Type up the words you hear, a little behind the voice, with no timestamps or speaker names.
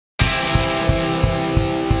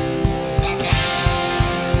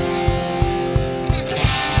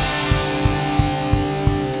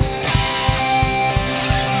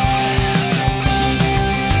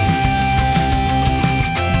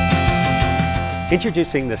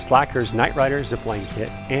Introducing the Slackers Night Rider Zipline Kit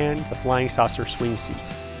and the Flying Saucer Swing Seat.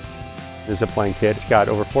 The Zipline Kit's got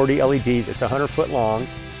over 40 LEDs, it's 100 foot long.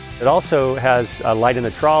 It also has a light in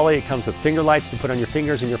the trolley, it comes with finger lights to put on your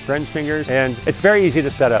fingers and your friends' fingers, and it's very easy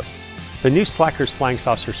to set up. The new Slackers Flying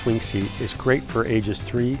Saucer Swing Seat is great for ages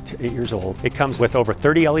 3 to 8 years old. It comes with over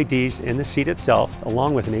 30 LEDs in the seat itself,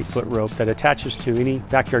 along with an 8-foot rope that attaches to any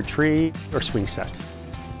backyard tree or swing set.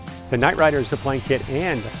 The Night Rider Zipline Kit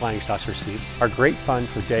and the Flying Saucer Seat are great fun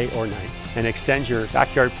for day or night and extend your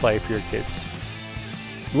backyard play for your kids.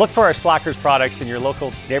 Look for our Slackers products in your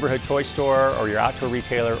local neighborhood toy store or your outdoor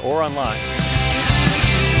retailer or online.